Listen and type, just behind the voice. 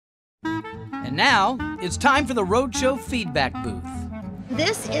And now, it's time for the Roadshow feedback booth.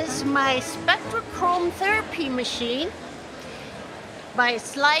 This is my spectrochrome therapy machine. By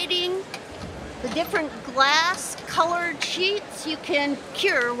sliding the different glass colored sheets, you can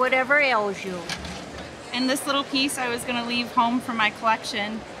cure whatever ails you. And this little piece I was going to leave home for my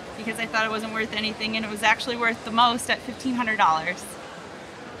collection because I thought it wasn't worth anything, and it was actually worth the most at $1,500.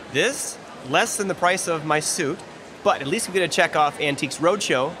 This? Less than the price of my suit, but at least we get to check off Antiques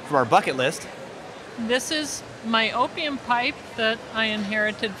Roadshow from our bucket list. This is my opium pipe that I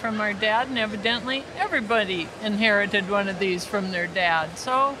inherited from our dad, and evidently everybody inherited one of these from their dad.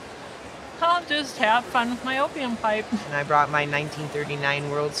 So I'll just have fun with my opium pipe. And I brought my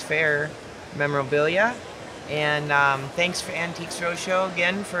 1939 World's Fair memorabilia. And thanks for Antiques Roadshow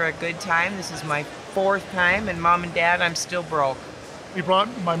again for a good time. This is my 4th time, and Mom and Dad, I'm still broke. We brought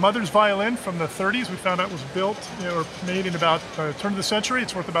my mother's violin from the 30s. We found out it was built or made in about the turn of the century.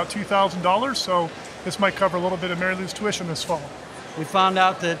 It's worth about $2,000, so this might cover a little bit of Mary Lou's tuition this fall. We found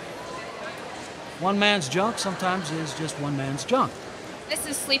out that one man's junk sometimes is just one man's junk. This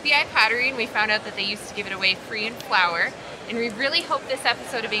is Sleepy Eye Pottery, and we found out that they used to give it away free in flour. And we really hope this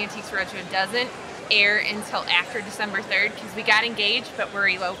episode of Antiques Roadshow doesn't air until after December 3rd, because we got engaged, but we're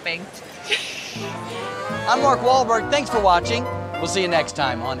eloping. I'm Mark Wahlberg. Thanks for watching. We'll see you next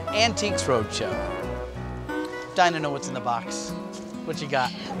time on Antiques Roadshow. Dying to know what's in the box. What you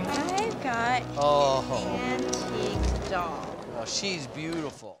got? I've got an antique doll. Well, she's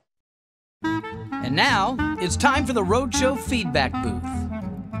beautiful. And now, it's time for the Roadshow feedback booth.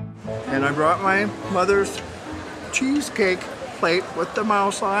 And I brought my mother's cheesecake plate with the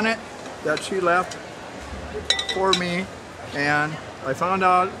mouse on it that she left for me. And I found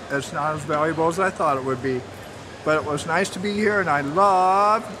out it's not as valuable as I thought it would be. But it was nice to be here, and I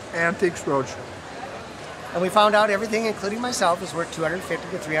love Antiques Roadshow. And we found out everything, including myself, is worth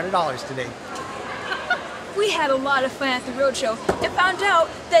 $250 to $300 today. We had a lot of fun at the Roadshow and found out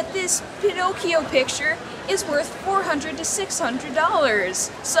that this Pinocchio picture is worth $400 to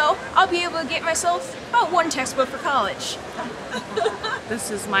 $600. So I'll be able to get myself about 1 textbook for college. This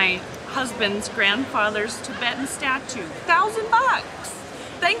is my husband's grandfather's Tibetan statue. $1,000.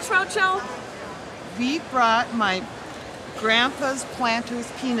 Thanks, Roadshow. We brought my grandpa's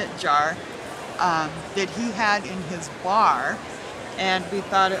planter's peanut jar that he had in his bar, and we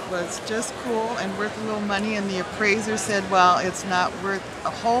thought it was just cool and worth a little money, and the appraiser said, well, it's not worth a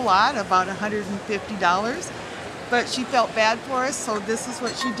whole lot, about $150, but she felt bad for us, so this is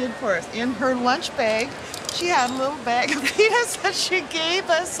what she did for us. In her lunch bag, she had a little bag of peanuts that she gave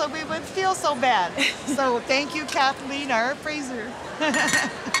us so we wouldn't feel so bad. So thank you, Kathleen, our appraiser.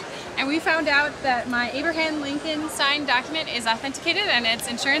 And we found out that my Abraham Lincoln signed document is authenticated and its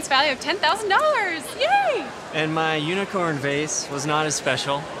insurance value of $10,000. Yay! And my unicorn vase was not as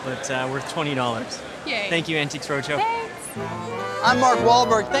special, but worth $20. Yay. Thank you, Antiques Roadshow. Thanks. I'm Mark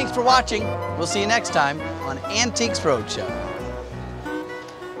Wahlberg. Thanks for watching. We'll see you next time on Antiques Roadshow.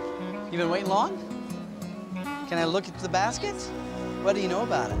 You been waiting long? Can I look at the basket? What do you know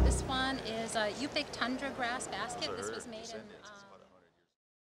about it? This one is a Yupik Tundra grass basket. This was made in...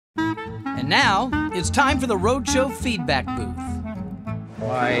 And now, it's time for the Roadshow feedback booth.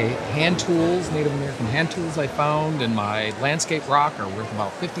 My hand tools, Native American hand tools I found, and my landscape rock are worth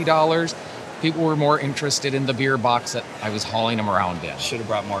about $50. People were more interested in the beer box that I was hauling them around in. Should have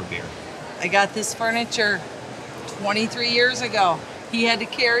brought more beer. I got this furniture 23 years ago. He had to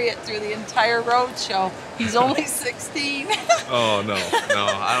carry it through the entire road show. He's only 16. Oh, no,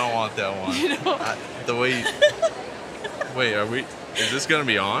 I don't want that one. You know? The way... Wait, is this gonna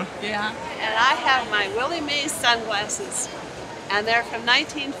be on? Yeah. And I have my Willie Mays sunglasses, and they're from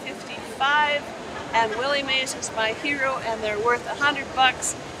 1955, and Willie Mays is my hero, and they're worth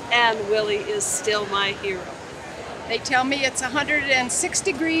 $100, and Willie is still my hero. They tell me it's 106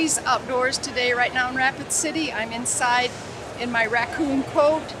 degrees outdoors today, right now in Rapid City. I'm inside in my raccoon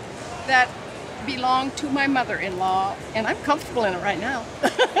coat that belonged to my mother-in-law, and I'm comfortable in it right now.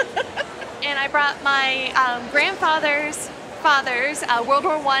 And I brought my grandfather's World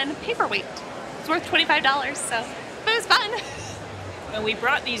War I paperweight. It's worth $25, so it was fun. And we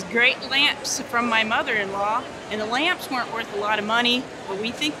brought these great lamps from my mother-in-law, and the lamps weren't worth a lot of money, but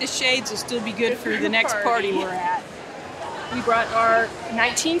we think the shades will still be good for the next party we're at. We brought our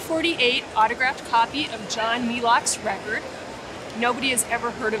 1948 autographed copy of John Melock's record. Nobody has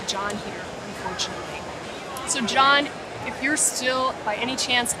ever heard of John here, unfortunately. So John, if you're still by any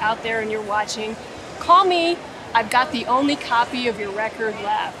chance out there and you're watching, call me. I've got the only copy of your record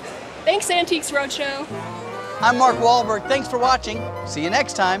left. Thanks, Antiques Roadshow. I'm Mark Wahlberg. Thanks for watching. See you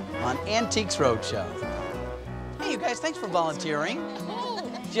next time on Antiques Roadshow. Hey, you guys, thanks for volunteering.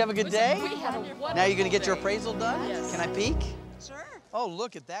 Did you have a good day? We had a wonderful Now you're going to get your day. appraisal done? Yes. Can I peek? Sure. Oh,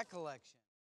 look at that collection.